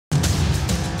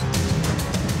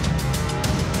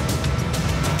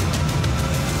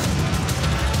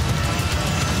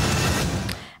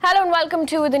Hello and welcome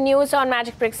to the news on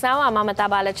Magic Bricks Now. I'm Amita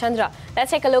Balachandra.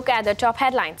 Let's take a look at the top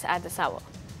headlines at this hour.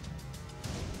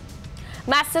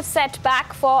 Massive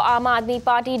setback for Aam Aadmi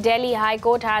Party. Delhi High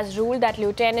Court has ruled that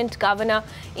Lieutenant Governor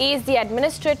is the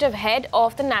administrative head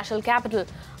of the national capital.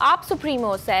 AAP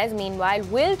Supremo says, meanwhile,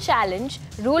 will challenge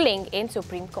ruling in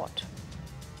Supreme Court.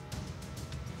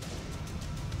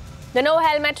 The no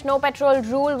helmet, no petrol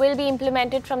rule will be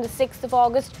implemented from the 6th of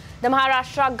August. The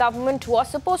Maharashtra government was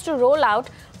supposed to roll out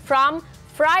from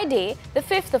Friday, the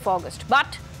 5th of August.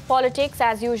 But politics,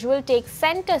 as usual, takes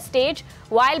centre stage.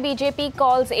 While BJP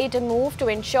calls it a move to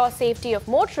ensure safety of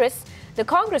motorists, the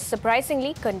Congress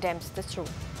surprisingly condemns this rule.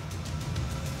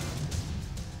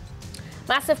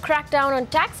 Massive crackdown on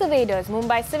tax evaders.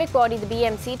 Mumbai civic body, the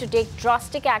BMC, to take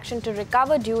drastic action to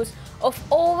recover dues of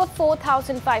over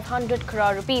 4,500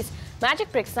 crore rupees.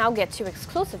 Magic Bricks Now gets you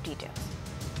exclusive details.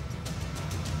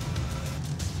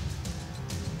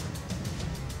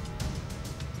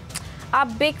 Our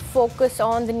big focus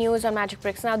on the news on Magic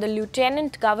Bricks Now. The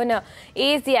Lieutenant Governor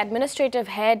is the administrative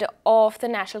head of the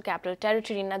National Capital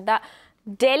Territory. Now, the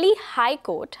Delhi High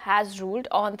Court has ruled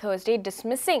on Thursday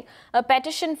dismissing a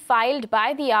petition filed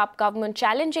by the AAP government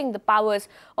challenging the powers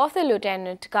of the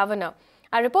Lieutenant Governor.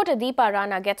 Our reporter Deepa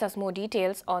Rana gets us more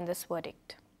details on this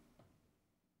verdict.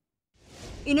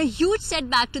 In a huge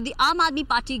setback to the Aam Aadmi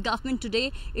Party government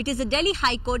today, it is the Delhi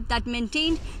High Court that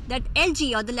maintained that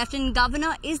LG, or the Lieutenant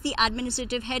Governor, is the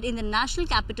administrative head in the national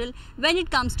capital when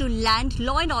it comes to land,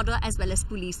 law and order as well as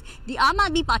police. The Aam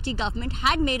Aadmi Party government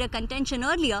had made a contention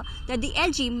earlier that the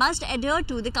LG must adhere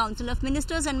to the Council of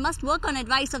Ministers and must work on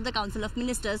advice of the Council of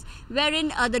Ministers,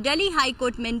 wherein the Delhi High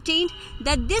Court maintained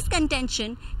that this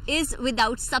contention is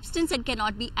without substance and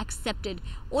cannot be accepted.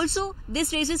 Also,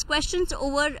 this raises questions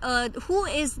over who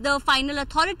is the final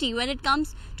authority when it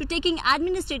comes to taking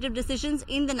administrative decisions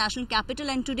in the national capital,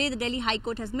 and today the Delhi High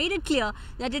Court has made it clear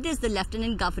that it is the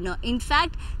Lieutenant Governor. In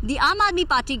fact, the Aam Aadmi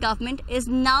Party government is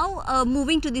now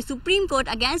moving to the Supreme Court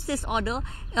against this order.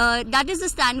 That is the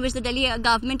stand which the Delhi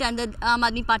government and the Aam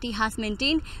Aadmi Party has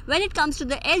maintained. When it comes to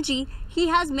the LG, he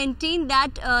has maintained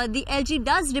that the LG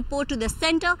does report to the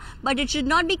centre, but it should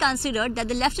not be considered that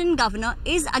the Lieutenant Governor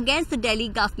is against the Delhi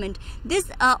government.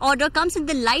 This order comes in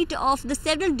the light of the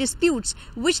several disputes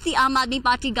which the Aam Aadmi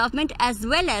Party government as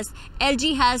well as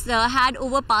LG has had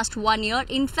over past 1 year.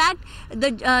 In fact,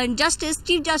 the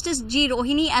Chief Justice G.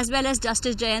 Rohini as well as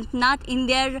Justice Jayant Nath in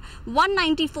their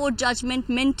 194 judgment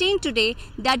maintained today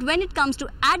that when it comes to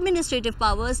administrative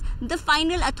powers, the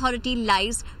final authority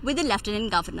lies with the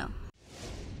Lieutenant Governor.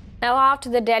 Now, after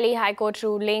the Delhi High Court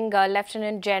ruling,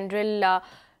 Lieutenant General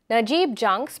Najib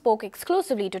Jung spoke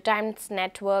exclusively to Times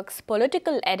Network's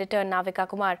political editor Navika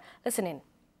Kumar. Listen in.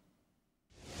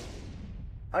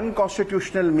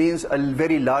 Unconstitutional means a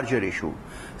very larger issue.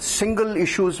 Single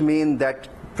issues mean that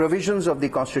provisions of the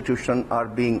Constitution are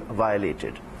being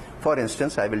violated. For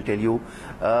instance, I will tell you,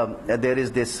 there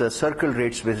is this circle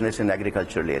rates business in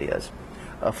agricultural areas.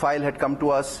 A file had come to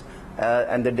us.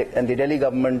 And the Delhi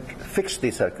government fixed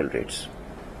the circle rates.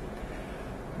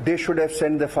 They should have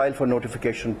sent the file for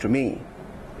notification to me.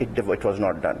 It was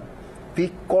not done.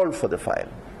 We called for the file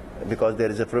because there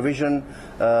is a provision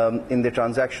in the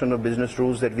transaction of business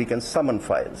rules that we can summon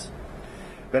files.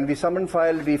 When we summoned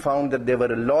file, we found that there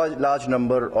were a large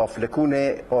number of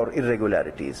lacunae or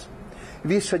irregularities.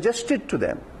 We suggested to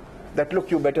them that,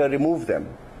 look, you better remove them,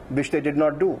 which they did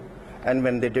not do. And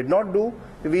when they did not do,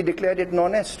 we declared it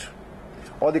non-est.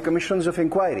 Or the commissions of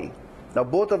inquiry. Now,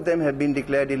 both of them have been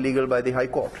declared illegal by the High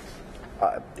Court.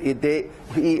 The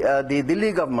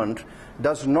Delhi government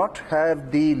does not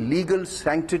have the legal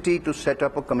sanctity to set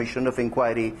up a commission of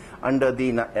inquiry under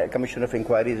the Commission of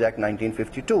Inquiries Act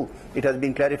 1952. It has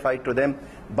been clarified to them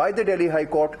by the Delhi High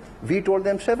Court. We told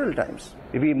them several times.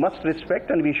 We must respect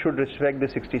and we should respect the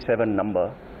 67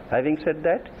 number. Having said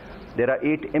that, there are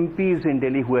 8 MPs in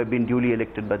Delhi who have been duly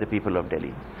elected by the people of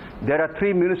Delhi. There are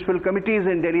 3 municipal committees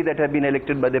in Delhi that have been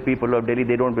elected by the people of Delhi.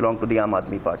 They don't belong to the Aam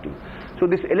Aadmi Party. So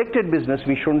this elected business,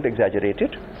 we shouldn't exaggerate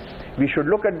it. We should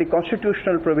look at the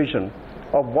constitutional provision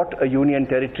of what a union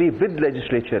territory with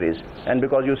legislature is. And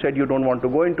because you said you don't want to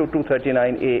go into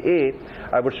 239AA,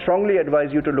 I would strongly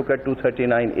advise you to look at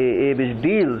 239AA, which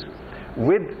deals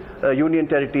with union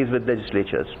territories with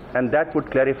legislatures, and that would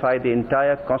clarify the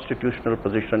entire constitutional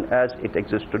position as it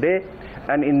exists today.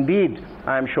 And indeed,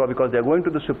 I am sure, because they are going to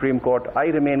the Supreme Court, I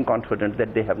remain confident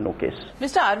that they have no case.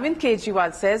 Mr. Arvind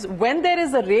Kejriwal says when there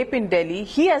is a rape in Delhi,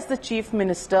 he as the Chief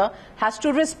Minister has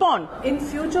to respond. In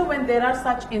future, when there are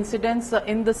such incidents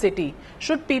in the city,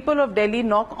 should people of Delhi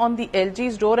knock on the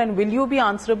LG's door, and will you be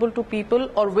answerable to people,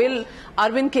 or will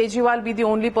Arvind Kejriwal be the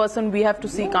only person we have to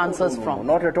seek answers from?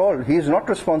 Not at all. He is not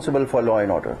responsible for law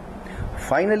and order.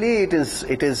 Finally, it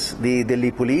is the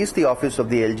Delhi police, the office of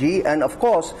the LG, and of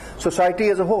course, society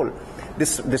as a whole.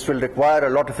 This will require a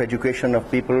lot of education of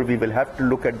people. We will have to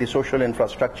look at the social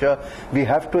infrastructure. We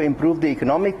have to improve the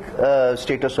economic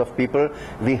status of people.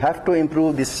 We have to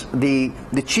improve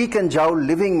the cheek and jowl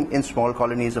living in small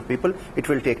colonies of people. It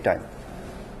will take time.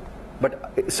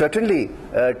 But certainly,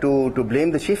 to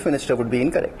blame the Chief Minister would be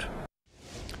incorrect.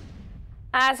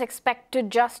 As expected,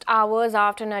 just hours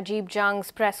after Najib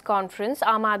Jang's press conference,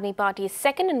 Aam Aadmi Party's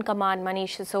second-in-command,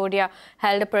 Manish Sisodia,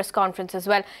 held a press conference as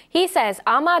well. He says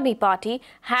Aam Aadmi Party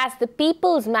has the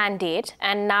people's mandate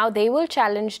and now they will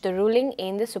challenge the ruling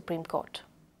in the Supreme Court.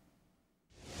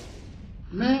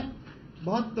 मैं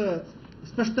बहुत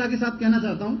स्पष्टता के साथ कहना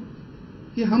चाहता हूं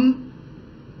कि हम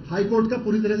हाई कोर्ट का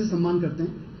पूरी तरह से सम्मान करते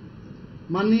हैं।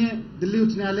 माननीय दिल्ली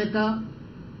उच्च न्यायालय का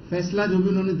फैसला जो भी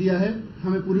उन्होंने दिया है,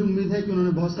 हमें पूरी उम्मीद है कि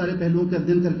उन्होंने बहुत सारे पहलुओं का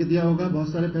अध्ययन करके दिया होगा,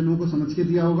 बहुत सारे पहलुओं को समझ के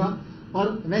दिया होगा,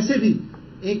 और वैसे भी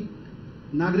एक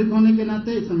नागरिक होने के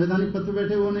नाते, एक संवैधानिक पद पर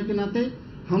बैठे हुए होने के नाते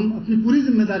हम अपनी पूरी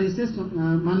जिम्मेदारी से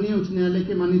माननीय उच्च न्यायालय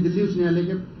के, माननीय दिल्ली उच्च न्यायालय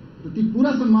के प्रति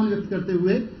पूरा सम्मान व्यक्त करते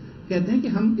हुए कहते हैं कि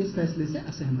हम इस फैसले से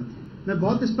असहमत हैं। मैं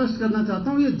बहुत स्पष्ट करना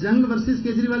चाहता हूं, ये जंग वर्सेस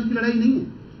केजरीवाल की लड़ाई नहीं है,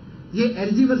 ये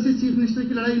एलजी वर्सेस चीफ मिनिस्टर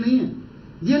की लड़ाई नहीं है।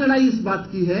 ये लड़ाई इस बात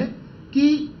की है कि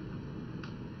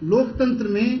लोकतंत्र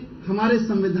में, हमारे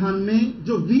संविधान में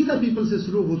जो वी द पीपल से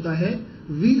शुरू होता है,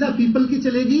 वी द पीपल की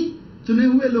चलेगी, चुने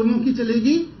हुए लोगों की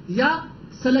चलेगी या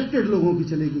सेलेक्टेड लोगों की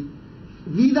चलेगी?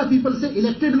 वी द पीपल से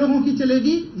इलेक्टेड लोगों की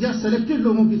चलेगी या सेलेक्टेड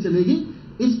लोगों की चलेगी?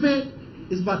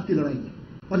 इस बात की लड़ाई है,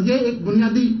 और ये एक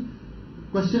बुनियादी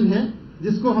क्वेश्चन है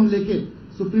जिसको हम लेके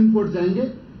सुप्रीम कोर्ट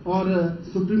जाएंगे, और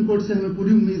सुप्रीम कोर्ट से हमें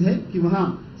पूरी उम्मीद है कि वहां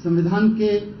संविधान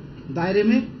के दायरे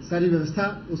में सारी व्यवस्था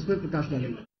उस पर प्रकाश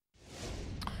डालेगी।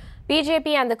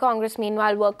 BJP and the Congress,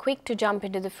 meanwhile, were quick to jump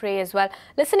into the fray as well.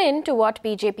 Listen in to what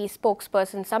BJP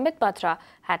spokesperson Sambit Patra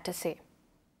had to say.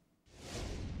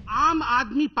 आम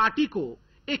आदमी पार्टी को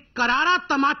एक करारा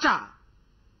तमाचा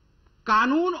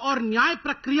कानून और न्याय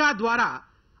प्रक्रिया द्वारा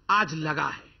आज लगा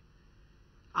है।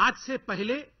 आज से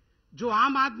पहले जो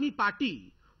आम आदमी पार्टी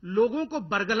लोगों को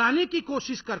बरगलाने की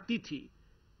कोशिश करती थी,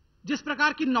 जिस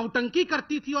प्रकार की नौटंकी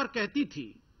करती थी और कहती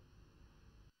थी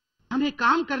हमें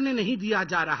काम करने नहीं दिया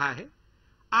जा रहा है,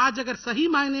 आज अगर सही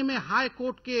मायने में हाई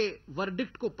कोर्ट के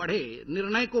वर्डिक्ट को पढ़े,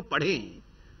 निर्णय को पढ़ें,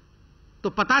 तो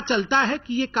पता चलता है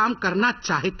कि ये काम करना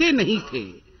चाहते नहीं थे,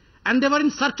 and they were in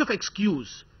search of excuse.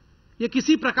 ये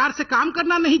किसी प्रकार से काम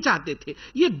करना नहीं चाहते थे,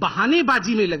 ये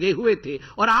बहानेबाजी में लगे हुए थे,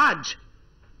 और आज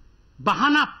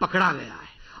बहाना पकड़ा गया है।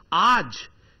 आज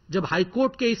जब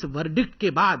हाईकोर्ट के इस वर्डिक्ट के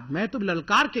बाद, मैं तो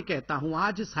ललकार के कहता हूं,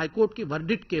 आज इस हाईकोर्ट के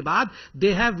वर्डिक्ट के बाद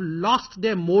they have lost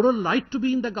their moral right to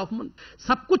be in the government.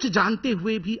 सब कुछ जानते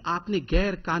हुए भी आपने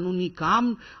गैर कानूनी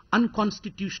काम,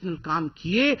 अनकॉन्स्टिट्यूशनल काम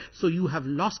किए, so you have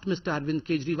lost mister Arvind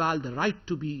Kejriwal the right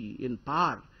to be in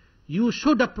power. You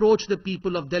should approach the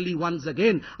people of Delhi once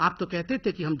again. आप तो कहते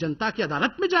थे कि हम जनता की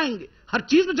अदालत में जाएंगे, हर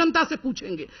चीज में जनता से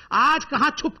पूछेंगे। आज कहां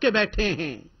छुप के बैठे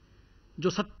हैं? जो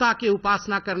सत्ता के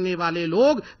उपासना करने वाले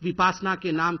लोग विपासना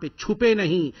के नाम पे छुपे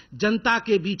नहीं, जनता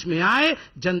के बीच में आए,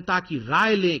 जनता की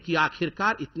राय लें कि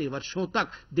आखिरकार इतने वर्षों तक,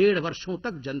 1.5 वर्षों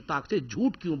तक जनता से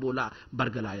झूठ क्यों बोला,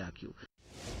 बरगलाया क्यों।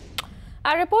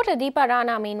 Our reporter Deepa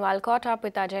Rana, meanwhile, caught up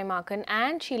with Ajay Makhan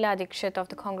and Sheila Dikshit of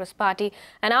the Congress Party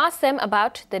and asked them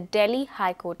about the Delhi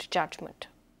High Court judgment.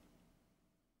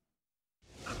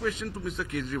 A question to Mr.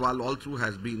 Kejriwal also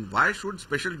has been, why should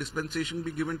special dispensation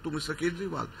be given to Mr.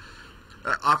 Kejriwal?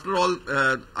 After all,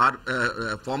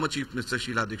 our former Chief Minister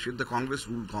Sheila Dikshit, the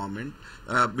Congress-ruled government,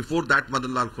 before that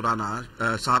Madan Lal Khurana,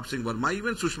 Sahab Singh Verma,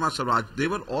 even Sushma Swaraj, they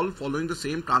were all following the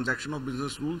same transaction of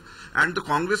business rules, and the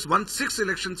Congress won 6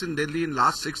 elections in Delhi in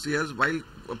last 6 years while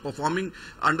performing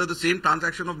under the same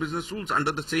transaction of business rules,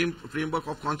 under the same framework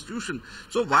of constitution.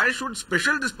 So why should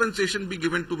special dispensation be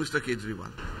given to Mr.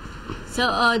 Kejriwal? So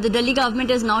the Delhi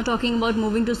government is now talking about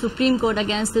moving to Supreme Court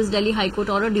against this Delhi High Court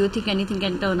order. Do you think anything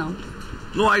can turn out?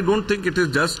 No, I don't think it is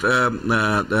just they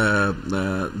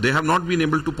have not been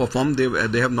able to perform.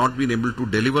 They have not been able to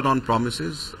deliver on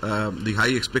promises, the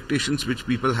high expectations which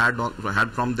people had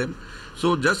from them.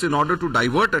 So just in order to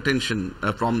divert attention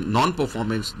from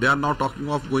non-performance, they are now talking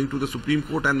of going to the Supreme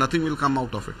Court, and nothing will come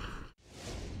out of it.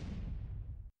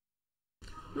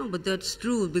 No, but that's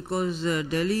true, because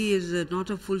Delhi is not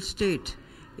a full state.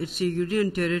 It's a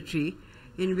union territory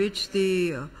in which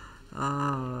the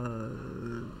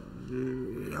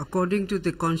according to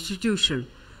the constitution,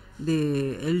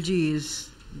 the LG is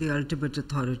the ultimate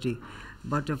authority.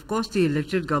 But of course the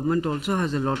elected government also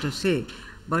has a lot of say.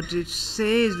 But its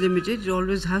say is limited, it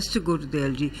always has to go to the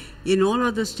LG. In all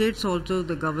other states also,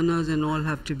 the governors and all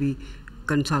have to be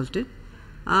consulted.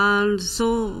 And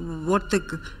so what the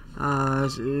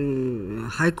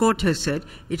High Court has said,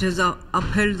 it has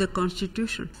upheld the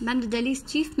constitution. Ma'am, the Delhi's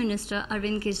Chief Minister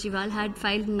Arvind Kejriwal had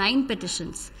filed 9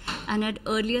 petitions and had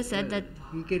earlier said that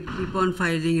we can keep on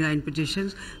filing 9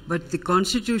 petitions, but the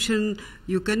constitution,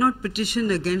 you cannot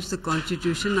petition against the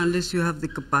constitution unless you have the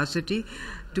capacity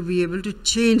to be able to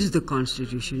change the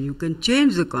constitution. You can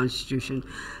change the constitution,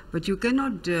 but you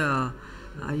cannot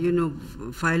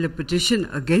file a petition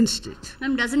against it.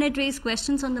 Ma'am, doesn't it raise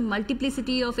questions on the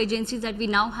multiplicity of agencies that we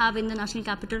now have in the national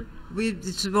capital?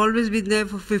 It's always been there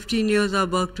for 15 years.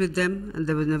 I've worked with them and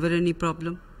there was never any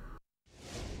problem.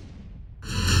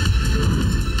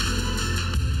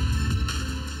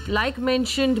 Like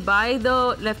mentioned by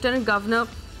the Lieutenant Governor,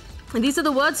 and these are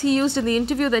the words he used in the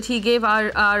interview that he gave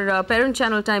our parent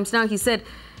channel Times Now. He said,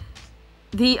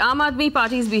 the Aam Aadmi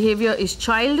Party's behaviour is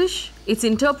childish, its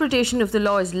interpretation of the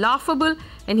law is laughable,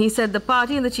 and he said the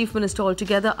party and the Chief Minister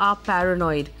altogether are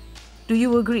paranoid. Do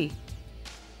you agree?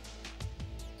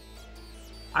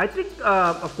 I think,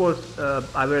 of course,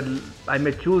 I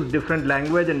may choose different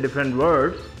language and different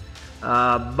words,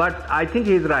 but I think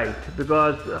he is right,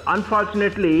 because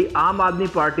unfortunately, Aam Aadmi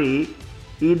Party,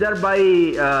 either by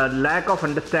lack of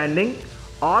understanding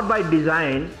or by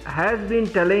design, has been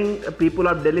telling people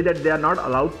of Delhi that they are not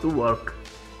allowed to work.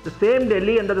 The same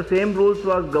Delhi under the same rules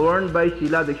was governed by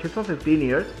Sheila Dikshit for 15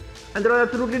 years, and there was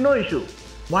absolutely no issue.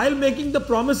 While making the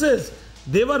promises,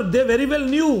 they very well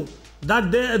knew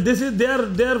that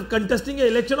they are contesting an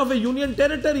election of a union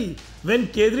territory. When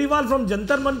Kejriwal from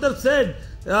Jantar Mantar said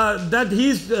that he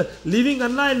is leaving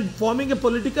Anna and forming a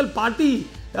political party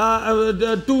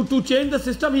to change the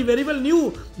system, he very well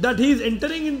knew that he is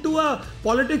entering into a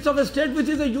politics of a state which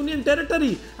is a union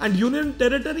territory, and union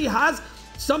territory has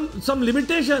some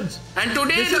limitations. And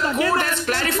today the court has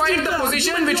clarified the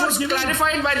position which was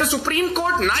clarified by the Supreme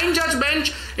Court 9-judge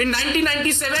bench in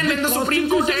 1997, when the Supreme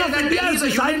Court held that Delhi is a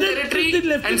union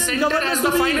territory and centre has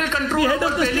the final control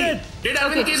over Delhi. Did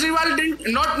Arvind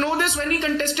Kejriwal not know this when he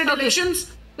contested elections?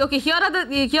 Okay, here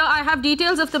I have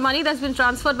details of the money that's been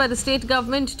transferred by the state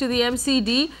government to the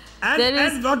MCD. There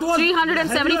is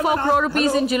 374 crore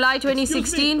rupees in July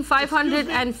 2016,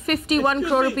 551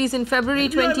 crore rupees in February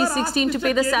 2016 to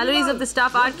pay the salaries of the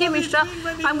staff. R.K. Mishra,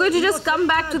 I'm going to just come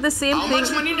back to the same thing.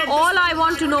 All I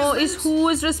want to know is who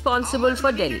is responsible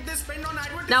for Delhi.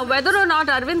 Now, whether or not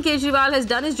Arvind Kejriwal has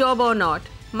done his job or not,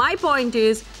 my point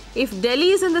is, if Delhi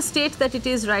is in the state that it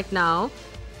is right now,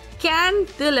 can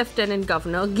the Lieutenant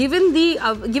Governor,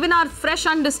 given our fresh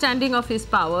understanding of his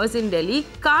powers in Delhi,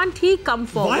 can't he come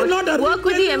forward, work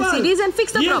with the MCDs and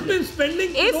fix the problem? He has been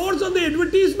spending crores on the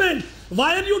advertisement.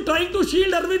 Why are you trying to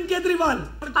shield Arvind Kejriwal?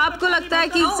 आपको लगता है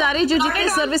कि सारी जो जितने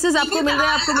services आपको मिल रहे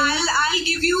हैं आपको मिल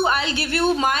I'll give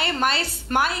you my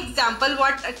example.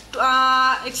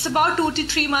 It's about 2 to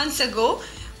 3 months ago,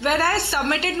 where I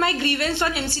submitted my grievance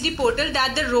on MCD portal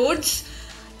that the roads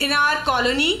in our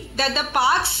colony, that the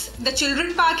parks, the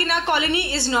children park in our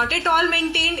colony is not at all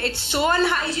maintained. It's so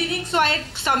unhygienic. So I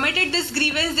submitted this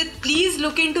grievance that please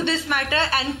look into this matter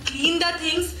and clean the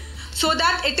things so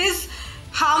that it is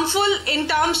harmful in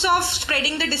terms of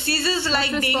spreading the diseases like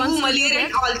dengue, malaria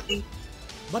and all things.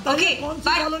 बताइए कौन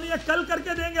सी colony है, कल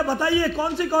करके देंगे, बताइए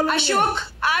कौन सी colony है? Ashok,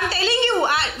 I'm telling you,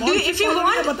 if you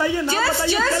want,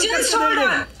 just hold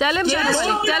on. Tell him,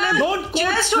 don't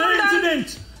quote stray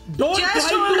incidents.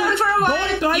 Just hold on for a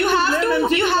while. You have to.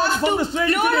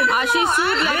 No. Ashish,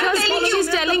 she's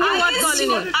telling you what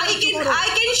colony. I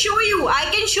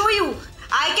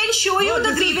can show you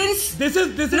the grievance. This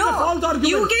is a false argument.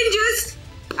 You can just.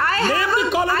 I have a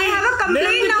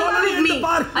complaint number with me.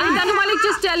 Tanu Malik,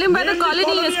 just tell him where the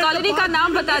colony is. Colony का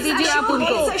नाम बता दीजिए आप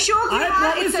उनको.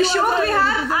 It's Ashok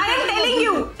Vihar. I am telling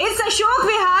you, it's Ashok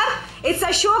Vihar. It's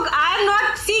Ashok. I am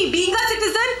not. See, being a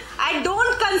citizen, I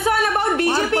don't concern about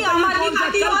BJP, Aam Aadmi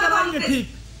Party or Congress.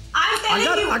 I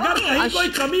अगर कहीं कोई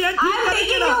कमी है ठीक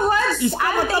करेंगे ना, इसका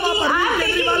मतलब आप अरविंद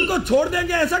केजरीवाल को छोड़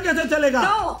देंगे, ऐसा कैसे चलेगा?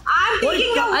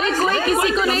 अरे कोई किसी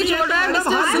को नहीं छोड़ रहा है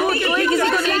मिस्टर सूद, कोई किसी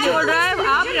को नहीं छोड़ रहा है।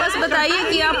 आप बस बताइए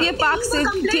कि आप ये पार्क से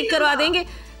ठीक करवा देंगे।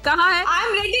 कहाँ है?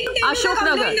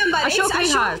 अशोकनगर, अशोक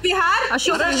विहार,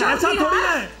 अशोक विहार। ऐसा थोड़ी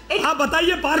है। आप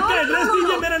बताइए पार्क का एड्रेस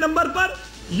दीजिए मेरे नंबर पर।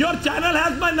 Your channel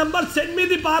has my number. Send me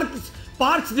the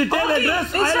park's detail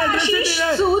address. I'll address it in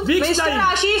a week's time.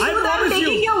 I promise you.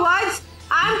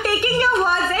 I'm taking your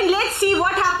words and let's see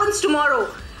what happens tomorrow.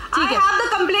 I have the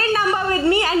complaint number with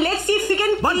me and let's see if we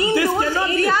can clean those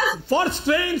areas. For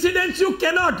stray incidents, you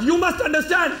cannot. You must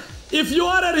understand. If you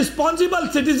are a responsible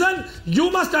citizen,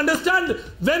 you must understand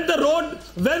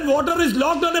when water is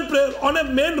locked on a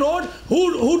main road,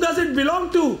 who does it belong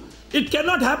to? It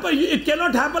cannot happen. It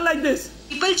cannot happen like this.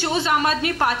 People chose Aam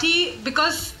Aadmi Party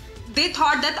because they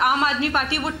thought that Aam Aadmi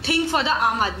Party would think for the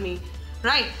Aam Aadmi,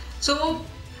 right? So,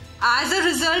 as a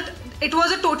result, it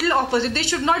was a total opposite. They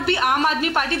should not be Aam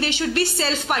Aadmi Party. They should be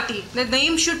Self Party. The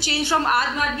name should change from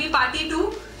Aam Aadmi Party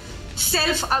to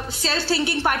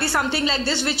Self-Thinking Party, something like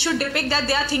this, which should depict that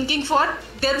they are thinking for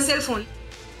themselves only.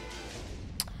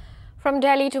 From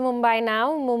Delhi to Mumbai now,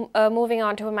 moving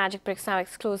on to a Magic Bricks Now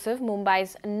exclusive.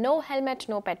 Mumbai's no helmet,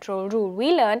 no petrol rule.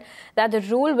 We learn that the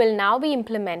rule will now be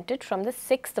implemented from the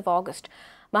 6th of August.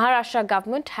 Maharashtra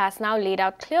government has now laid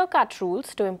out clear-cut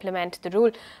rules to implement the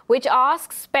rule, which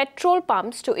asks petrol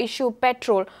pumps to issue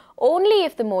petrol only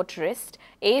if the motorist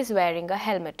is wearing a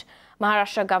helmet.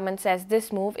 Maharashtra government says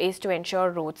this move is to ensure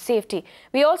road safety.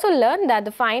 We also learned that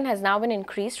the fine has now been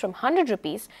increased from 100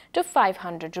 rupees to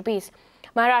 500 rupees.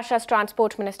 Maharashtra's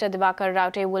Transport Minister Diwakar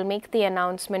Raute will make the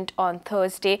announcement on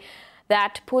Thursday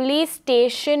that police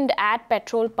stationed at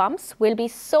petrol pumps will be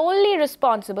solely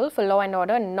responsible for law and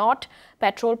order, not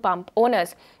petrol pump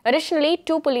owners. Additionally,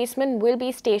 2 policemen will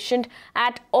be stationed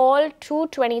at all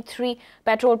 223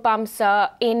 petrol pumps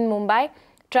in Mumbai.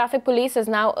 Traffic police is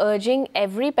now urging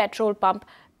every petrol pump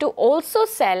to also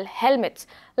sell helmets.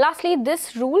 Lastly,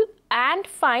 this rule and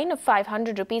fine of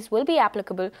 500 rupees will be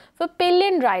applicable for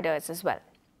pillion riders as well.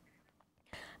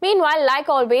 Meanwhile, like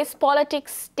always,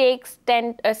 politics takes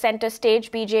center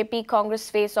stage. BJP Congress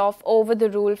face off over the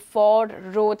rule for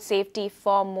road safety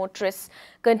for motorists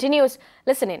continues.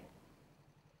 Listen in.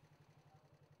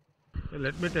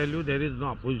 Let me tell you, there is no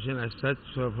opposition as such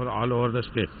for all over the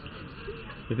state.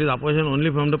 It is opposition only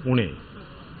from the Pune.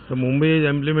 So Mumbai is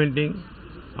implementing,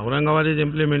 Aurangabad is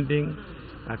implementing.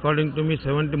 According to me,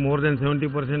 more than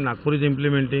 70% Nagpur is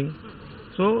implementing.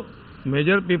 So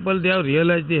major people, they have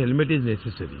realized the helmet is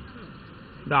necessary.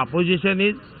 The opposition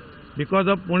is because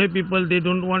of Pune people, they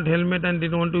don't want helmet and they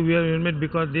don't want to wear helmet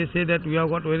because they say that we have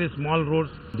got very small roads.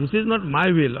 This is not my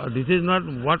will, or this is not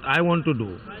what I want to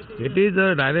do. It is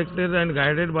directed and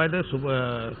guided by the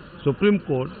Supreme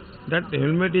Court that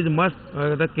helmet is must.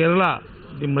 The Kerala,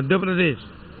 the Madhya Pradesh,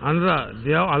 Andhra,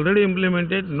 they have already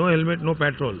implemented no helmet, no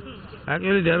petrol.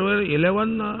 Actually, there were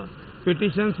 11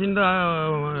 petitions in the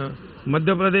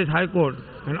Madhya Pradesh High Court,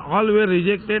 and all were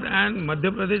rejected, and Madhya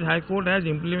Pradesh High Court has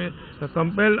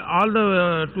compelled all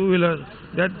the two-wheelers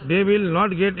that they will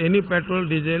not get any petrol,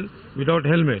 diesel without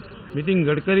helmet. Meaning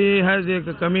Gadkari has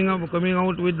coming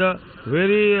out with the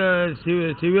very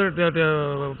severe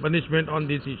punishment on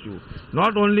this issue.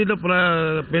 Not only the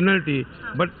penalty,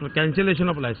 but cancellation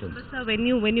of license. But sir, when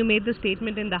you made the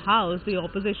statement in the House, the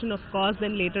opposition, of course,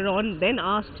 then later on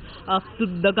asked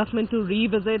the government to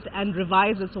revisit and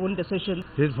revise its own decision.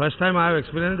 This is the first time I have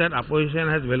experienced that opposition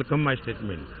has welcomed my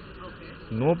statement.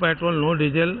 No petrol, no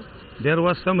diesel. There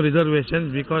was some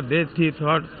reservations because they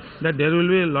thought that there will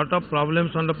be a lot of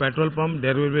problems on the petrol pump,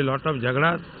 there will be a lot of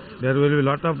jagras, there will be a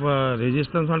lot of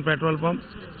resistance on petrol pump.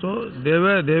 So they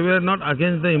were not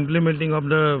against the implementing of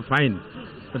the fine,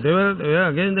 but they were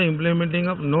against the implementing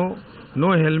of no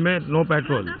helmet, no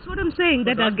petrol. That's what I'm saying,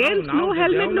 that against no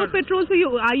helmet, no petrol.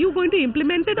 So are you going to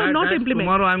implement it or not implement it?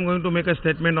 Tomorrow I'm going to make a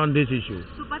statement on this issue.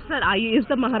 So, but sir, is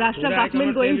the Maharashtra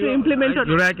government going to implement it?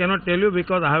 Today I cannot tell you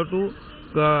because I have to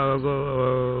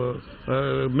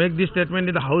make this statement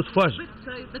in the House first. But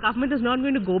sir, the government is not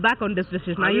going to go back on this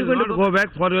decision. I will not go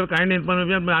back for your kind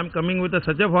information. I am coming with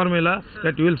such a formula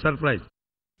that you will surprise.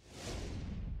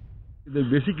 The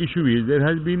basic issue is there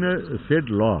has been a set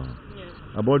law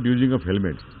about using of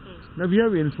helmets. Now we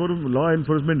have law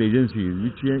enforcement agencies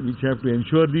which have to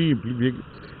ensure the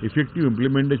effective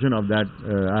implementation of that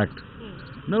act.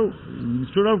 Now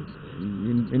instead of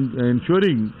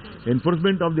ensuring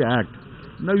enforcement of the act,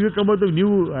 now you come up with a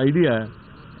new idea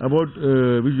about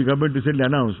which the government recently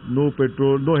announced: no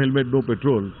petrol, no helmet, no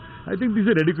petrol. I think this is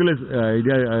a ridiculous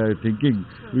idea thinking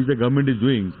which the government is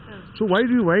doing. So why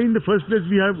in the first place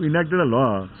we have enacted a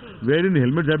law wherein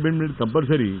helmets have been made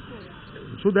compulsory?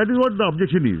 So that is what the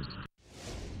objection is.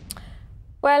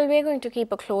 Well, we're going to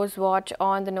keep a close watch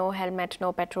on the no helmet,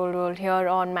 no petrol rule here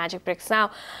on Magic Bricks Now.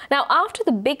 Now, after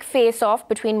the big face-off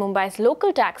between Mumbai's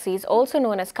local taxis, also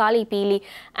known as Kali Pili,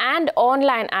 and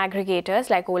online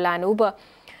aggregators like Ola and Uber,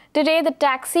 today the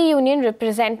taxi union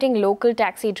representing local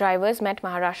taxi drivers met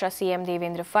Maharashtra CM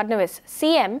Devendra Fadnavis.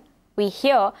 CM, we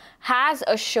hear, has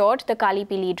assured the Kali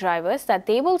Pili drivers that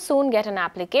they will soon get an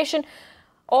application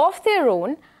of their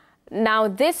own. Now,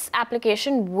 this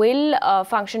application will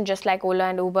function just like Ola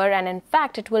and Uber, and in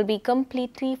fact, it will be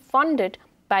completely funded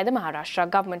by the Maharashtra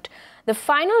government. The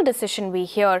final decision we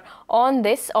hear on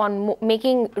this, on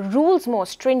making rules more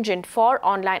stringent for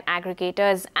online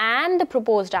aggregators and the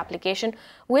proposed application,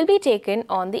 will be taken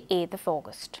on the 8th of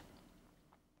August.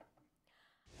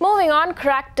 Moving on,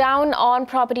 crackdown on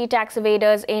property tax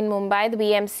evaders in Mumbai. The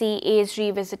BMC is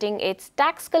revisiting its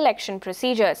tax collection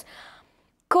procedures.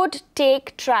 Could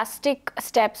take drastic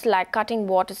steps like cutting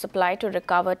water supply to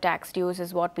recover tax dues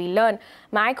is what we learn.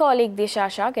 My colleague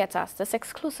Disha Shah gets us this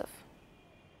exclusive.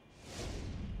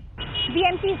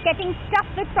 BMC is getting stuck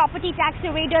with property tax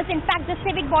evaders. In fact, the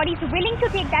civic body is willing to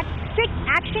take that strict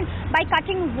action by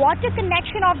cutting water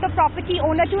connection of the property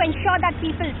owner to ensure that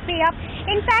people pay up.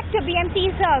 In fact,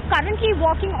 BMC is currently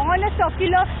working on a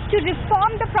circular to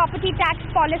reform the property tax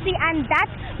policy, and that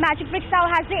Magic Bricks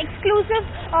Now has the exclusive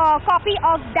copy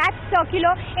of that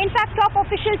circular. In fact, top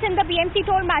officials in the BMC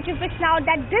told Magic Bricks Now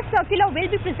that this circular will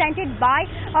be presented by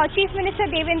Chief Minister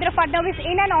Devendra Fadnavis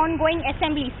in an ongoing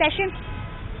assembly session.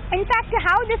 In fact,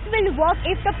 how this will work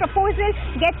if the proposal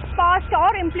gets passed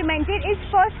or implemented is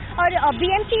first,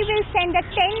 BMC will send a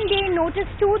 10-day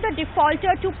notice to the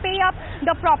defaulter to pay up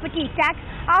the property tax.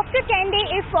 After 10 days,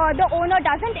 if the owner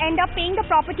doesn't end up paying the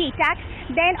property tax,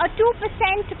 then a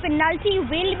 2% penalty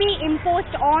will be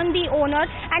imposed on the owner,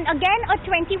 and again a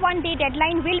 21-day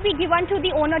deadline will be given to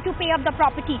the owner to pay up the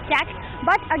property tax.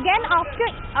 But again, after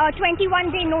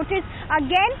 21-day notice,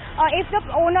 again if the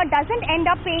owner doesn't end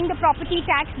up paying the property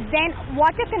tax, then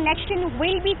water connection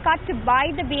will be cut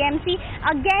by the BMC.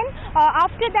 Again,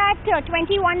 after that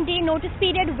 21-day notice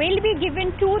period will be given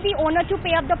to the owner to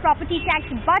pay up the property tax.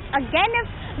 But again,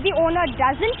 if the owner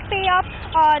doesn't pay up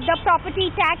the property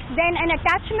tax, then an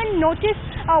attachment notice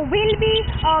will be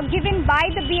given by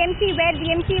the BMC, where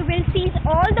BMC will seize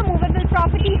all the movable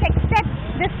properties except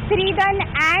the Sridan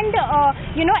and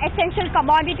essential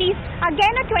commodities.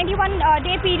 Again, a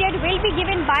 21-day period will be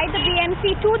given by the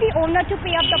BMC to the owner to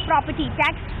pay up the property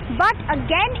tax. But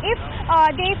again, if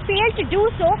they fail to do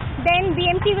so, then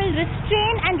BMC will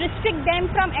restrain and restrict them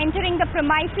from entering the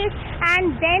premises,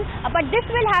 and then but this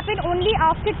will happen only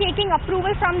after taking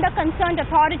approval from the concerned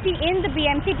authority in the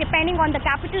BMC, depending on the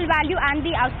capital value and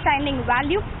the outstanding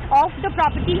value of the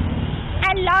property.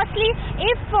 And lastly,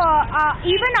 if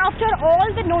even after all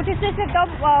the notices, if the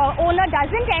owner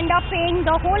doesn't end up paying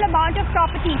the whole amount of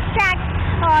property tax,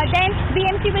 then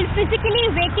BMC will physically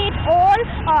vacate all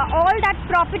that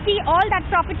property,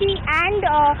 and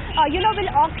will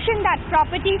auction that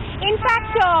property. In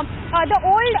fact, the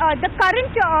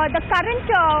current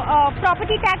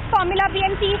property tax formula,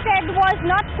 BMC said, was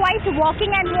not quite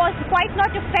working and was quite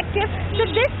not effective. So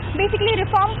this basically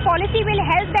reform policy will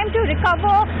help them to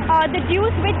recover the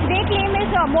dues, which they claim is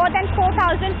more than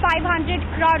 4,500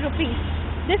 crore rupees.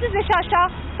 This is Disha Shah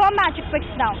for Magic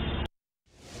Bricks Now.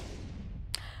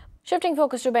 Shifting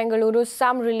focus to Bengaluru,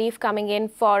 some relief coming in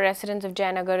for residents of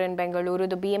Jayanagar in Bengaluru.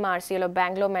 The BMRCL of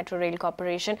Bangalore Metro Rail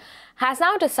Corporation has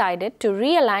now decided to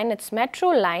realign its metro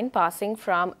line passing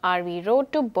from RV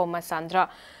Road to Bommasandra.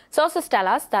 Sources tell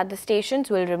us that the stations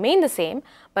will remain the same,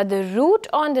 but the route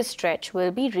on this stretch will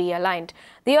be realigned.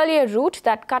 The earlier route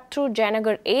that cut through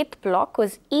Jayanagar 8th block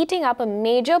was eating up a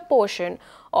major portion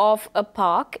of a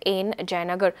park in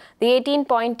Jayanagar. The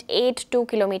 18.82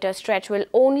 kilometer stretch will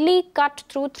only cut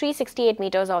through 368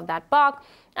 meters of that park,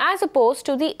 as opposed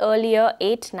to the earlier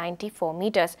 894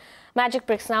 meters. Magic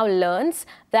Bricks Now learns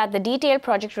that the detailed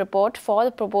project report for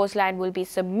the proposed line will be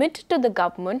submitted to the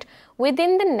government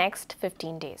within the next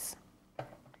 15 days.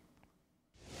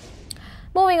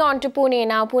 Moving on to Pune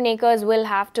now, Punekars will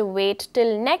have to wait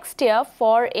till next year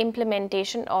for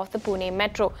implementation of the Pune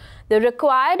Metro. The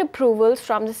required approvals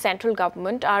from the central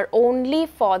government are only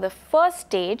for the first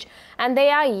stage, and they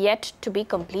are yet to be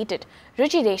completed.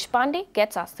 Ruchi Deshpande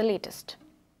gets us the latest.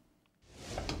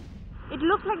 it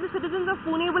looks like the citizens of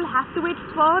Pune will have to wait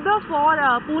further for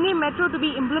Pune Metro to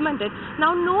be implemented.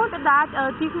 Now note that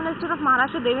Chief Minister of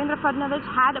Maharashtra Devendra Fadnavis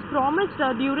had promised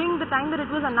during the time that it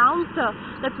was announced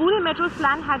that Pune Metro's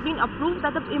plan had been approved,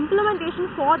 that the implementation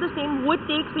for the same would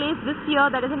take place this year,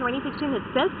 that is in 2016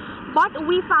 itself. But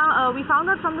we found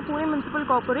out from the Pune Municipal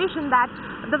Corporation that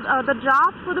the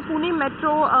draft for the Pune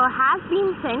Metro has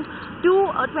been sent to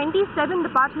 27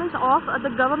 departments of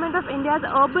the Government of India's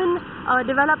Urban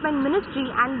Development Ministry,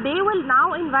 and they will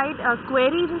now invite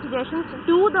queries and suggestions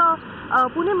to the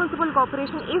Pune Municipal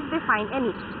Corporation if they find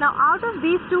any. Now out of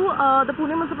these two, the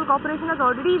Pune Municipal Corporation has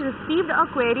already received a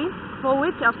query for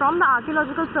which from the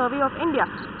Archaeological Survey of India.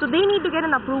 So they need to get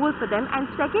an approval for them, and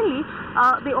secondly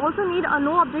they also need a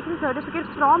no objection certificate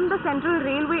from the Central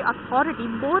Railway Authority.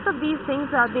 Both of these things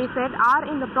they said are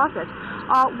in the process.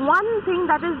 One thing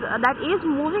that is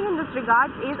moving in this regard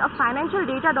is a financial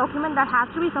data document that has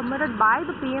to be submitted by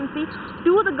the PMC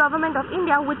to the Government of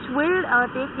India, which will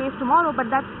take place tomorrow, but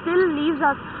that still leaves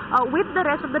us with the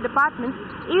rest of the departments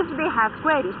if they have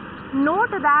queries.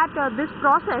 Note that this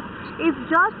process is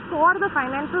just for the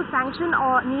financial sanction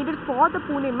needed for the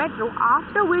Pune Metro,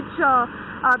 after which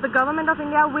the Government of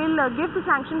India will give the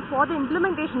sanction for the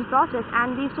implementation process.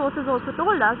 And these sources also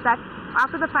told us that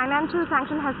after the financial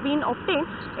sanction has been obtained,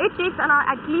 it takes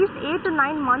at least 8 to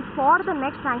 9 months for the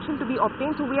next sanction to be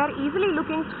obtained. So we are easily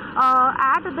looking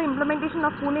at the implementation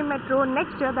of Pune Metro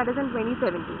next year, that is in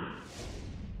 2017.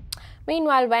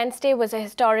 Meanwhile, Wednesday was a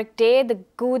historic day. The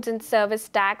goods and service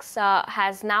tax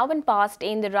has now been passed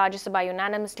in the Rajya Sabha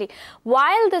unanimously.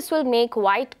 While this will make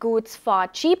white goods far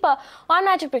cheaper, on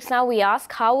Magic Bricks Now we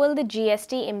ask, how will the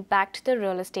GST impact the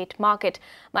real estate market?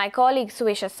 My colleague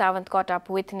Suesha Sawant caught up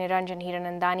with Niranjan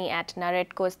Hiranandani at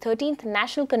NAREDCO's 13th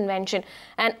National Convention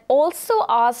and also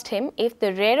asked him if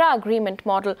the RERA agreement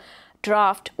model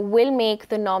draft will make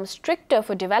the norms stricter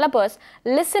for developers.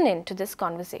 Listen in to this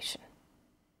conversation.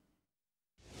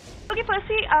 Okay,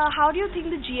 firstly, how do you think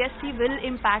the GST will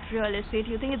impact real estate?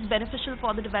 Do you think it's beneficial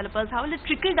for the developers? How will it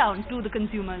trickle down to the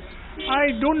consumers?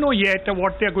 I don't know yet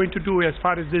what they're going to do as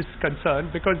far as this is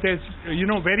concerned, because there's,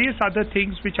 various other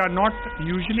things which are not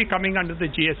usually coming under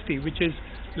the GST, which is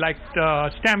like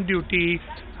stamp duty,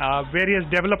 various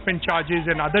development charges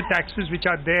and other taxes which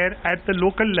are there at the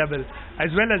local level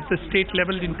as well as the state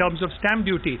level in terms of stamp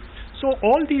duty. So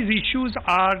all these issues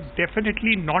are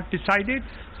definitely not decided.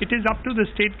 It is up to the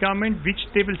state government which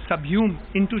they will subsume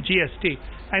into GST,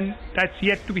 and that's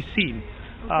yet to be seen.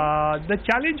 The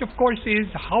challenge, of course, is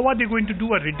how are they going to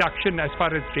do a reduction as far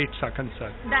as rates are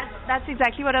concerned. That's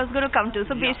exactly what I was going to come to.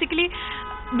 So basically,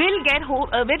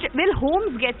 will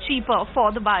homes get cheaper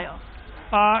for the buyer?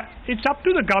 It's up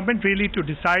to the government really to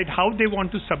decide how they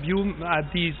want to subsume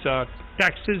these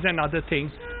taxes and other things.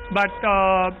 But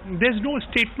there's no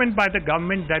statement by the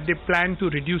government that they plan to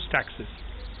reduce taxes.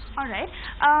 All right.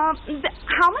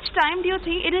 How much time do you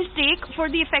think it will take for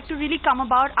the effect to really come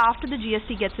about after the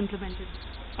GST gets implemented?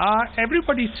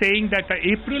 Everybody's saying that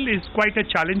April is quite a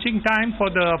challenging time for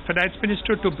the finance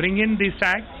minister to bring in this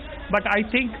act. But I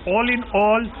think all in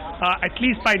all, at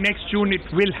least by next June, it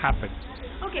will happen.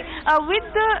 Okay. With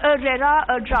the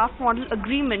RERA draft model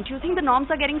agreement, do you think the norms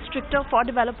are getting stricter for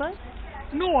developers?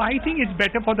 No, I think it's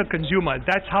better for the consumer.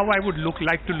 That's how I would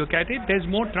like to look at it. There's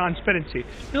more transparency.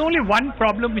 There's only one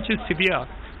problem which is severe,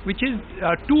 which is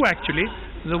two actually.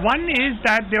 The one is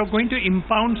that they are going to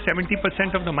impound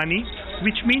 70% of the money,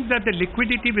 which means that the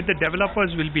liquidity with the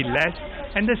developers will be less.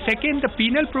 And the second, the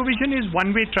penal provision is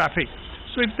one-way traffic.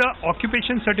 So if the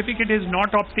occupation certificate is not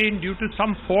obtained due to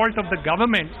some fault of the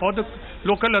government or the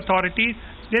local authorities,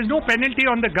 there's no penalty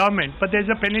on the government, but there's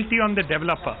a penalty on the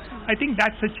developer. I think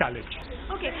that's a challenge.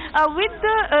 Okay. With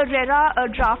the RERA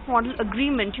draft model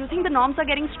agreement, do you think the norms are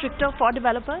getting stricter for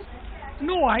developers?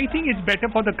 No, I think it's better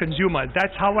for the consumer.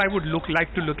 That's how I would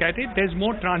like to look at it. There's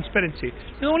more transparency.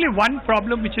 There's only one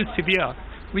problem which is severe,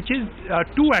 which is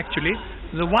two actually.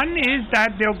 The one is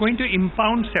that they are going to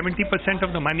impound 70%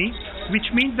 of the money, which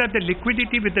means that the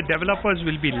liquidity with the developers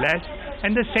will be less.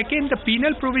 And the second, the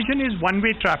penal provision is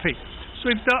one-way traffic. So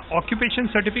if the occupation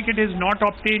certificate is not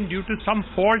obtained due to some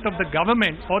fault of the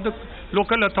government or the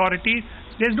local authorities,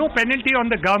 there's no penalty on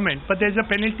the government, but there's a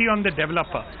penalty on the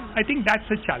developer. I think that's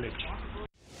a challenge.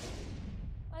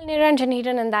 Well, Niranjan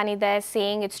Hiranandani there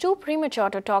saying it's too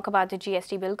premature to talk about the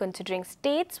GST bill, considering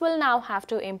states will now have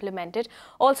to implement it.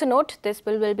 Also note, this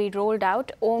bill will be rolled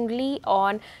out only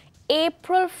on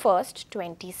April 1st,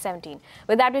 2017.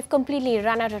 With that, we've completely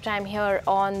run out of time here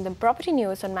on the property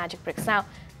news on Magic Bricks Now.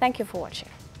 Thank you for watching.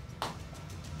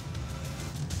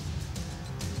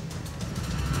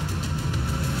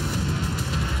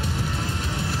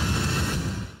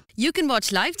 You can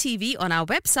watch live TV on our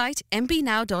website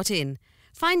mpnow.in.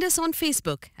 Find us on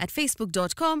Facebook at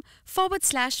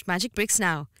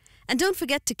facebook.com/magicbricksnow. And don't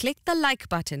forget to click the like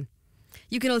button.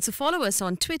 You can also follow us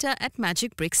on Twitter at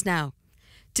magicbricksnow.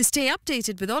 To stay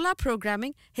updated with all our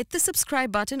programming, hit the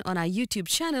subscribe button on our YouTube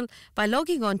channel by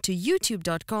logging on to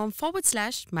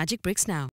youtube.com/magicbricksnow.